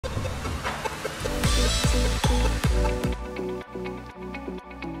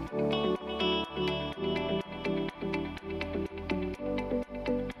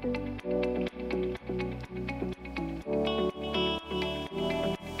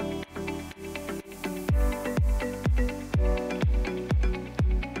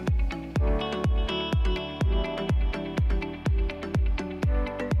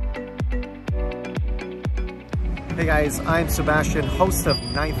Hey guys, I'm Sebastian, host of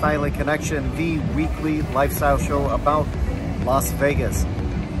Ninth Island Connection, the weekly lifestyle show about Las Vegas.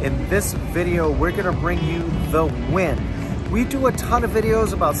 In this video, we're gonna bring you the Wynn. We do a ton of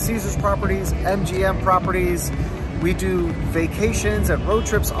videos about Caesars properties, MGM properties. We do vacations and road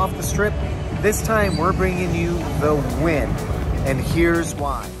trips off the strip. This time, we're bringing you the Wynn, and here's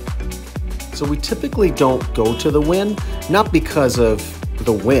why. So we typically don't go to the Wynn, not because of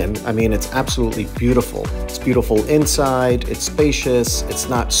the Wynn. I mean, it's absolutely beautiful. It's beautiful inside, it's spacious, it's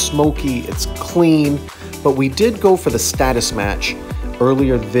not smoky, it's clean. But we did go for the status match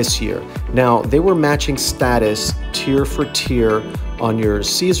earlier this year. Now, they were matching status tier for tier on your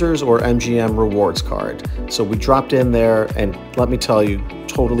Caesars or MGM rewards card. So we dropped in there, and let me tell you,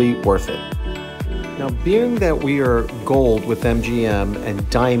 totally worth it. Now, being that we are gold with MGM and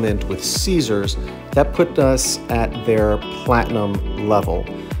diamond with Caesars, that put us at their platinum level,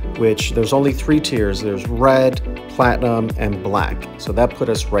 which there's only 3 tiers. There's red, platinum, and black. So that put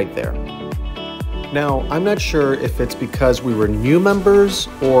us right there. Now, I'm not sure if it's because we were new members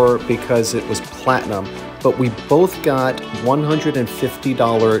or because it was platinum, but we both got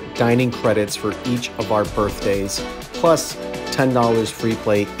 $150 dining credits for each of our birthdays, plus $10 free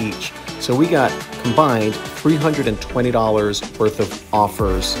play each. So we got combined $320 worth of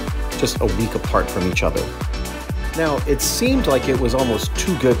offers just a week apart from each other. Now, it seemed like it was almost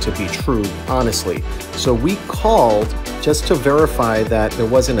too good to be true, honestly. So we called just to verify that there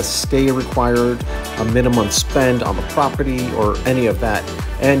wasn't a stay required, a minimum spend on the property, or any of that.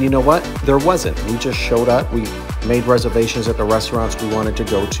 And you know what? There wasn't. We just showed up, we made reservations at the restaurants we wanted to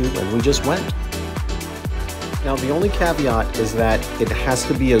go to, and we just went. Now, the only caveat is that it has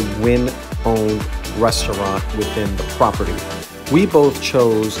to be a Wynn-owned restaurant within the property. We both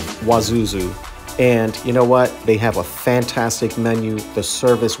chose Wazuzu, and you know what? They have a fantastic menu. The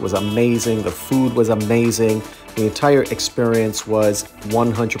service was amazing. The food was amazing. The entire experience was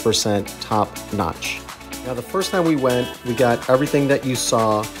 100% top-notch. Now, the first time we went, we got everything that you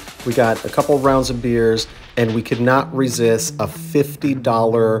saw. We got a couple rounds of beers, and we could not resist a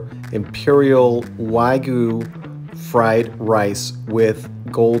 $50 Imperial Wagyu fried rice with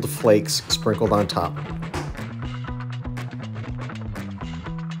gold flakes sprinkled on top.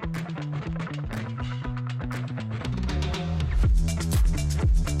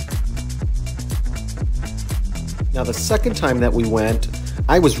 Now, the second time that we went,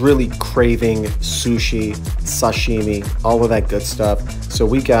 I was really craving sushi, sashimi, all of that good stuff. So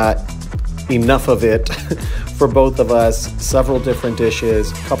we got enough of it for both of us, several different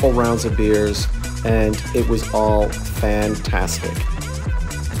dishes, a couple rounds of beers, and it was all fantastic.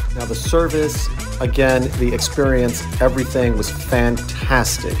 Now, the service, again, the experience, everything was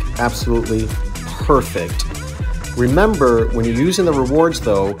fantastic, absolutely perfect. Remember, when you're using the rewards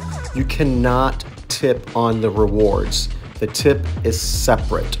though, you cannot tip on the rewards. The tip is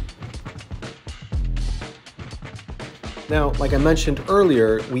separate. Now, like I mentioned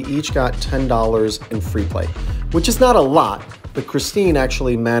earlier, we each got $10 in free play, which is not a lot, but Christine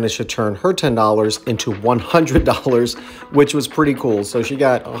actually managed to turn her $10 into $100, which was pretty cool. So she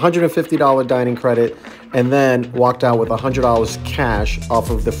got a $150 dining credit and then walked out with $100 cash off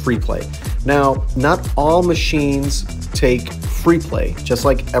of the free play. Now, not all machines take free play. Just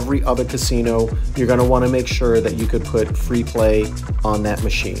like every other casino, you're gonna wanna make sure that you could put free play on that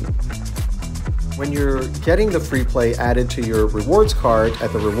machine. When you're getting the free play added to your rewards card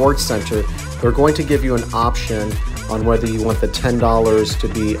at the rewards center, they're going to give you an option on whether you want the $10 to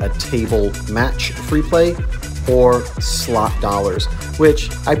be a table match free play or slot dollars, which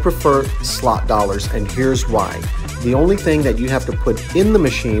I prefer slot dollars, and here's why. The only thing that you have to put in the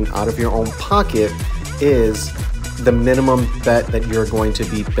machine out of your own pocket is the minimum bet that you're going to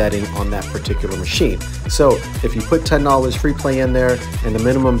be betting on that particular machine. So if you put $10 free play in there and the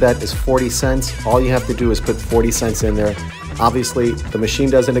minimum bet is 40 cents, all you have to do is put 40 cents in there. Obviously, the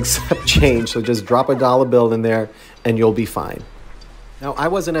machine doesn't accept change, so just drop a dollar bill in there and you'll be fine. Now, I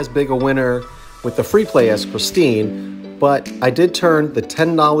wasn't as big a winner with the free play as Christine, but I did turn the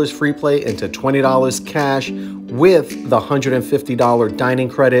 $10 free play into $20 cash with the $150 dining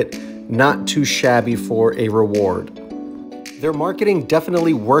credit. Not too shabby for a reward. Their marketing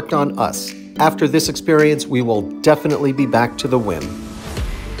definitely worked on us. After this experience, we will definitely be back to the Wynn.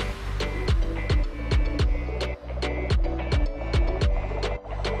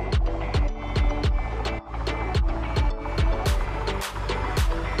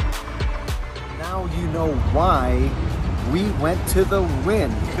 Now you know why we went to the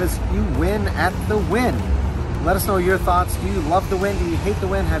Wynn, because you win at the Wynn. Let us know your thoughts. Do you love the Wynn? Do you hate the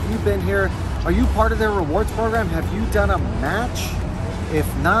Wynn? Have you been here? Are you part of their rewards program? Have you done a match?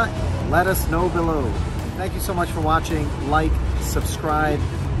 If not, let us know below. Thank you so much for watching. Like, subscribe,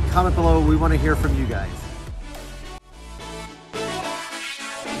 comment below. We want to hear from you guys.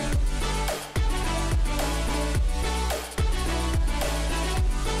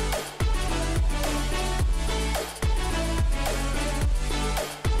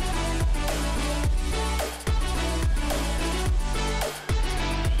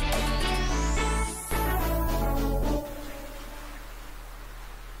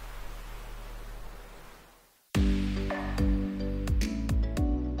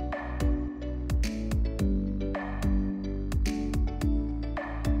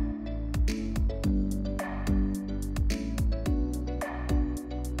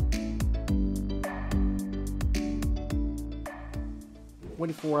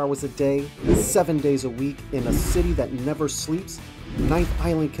 Hours a day, 7 days a week, in a city that never sleeps, Ninth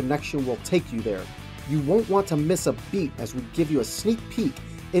Island Connection will take you there. You won't want to miss a beat as we give you a sneak peek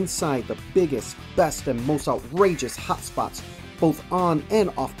inside the biggest, best, and most outrageous hotspots, both on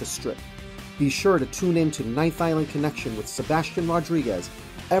and off the strip. Be sure to tune in to Ninth Island Connection with Sebastian Rodriguez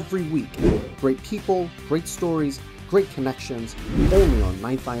every week. Great people, great stories, great connections, only on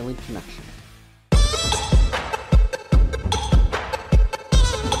Ninth Island Connection.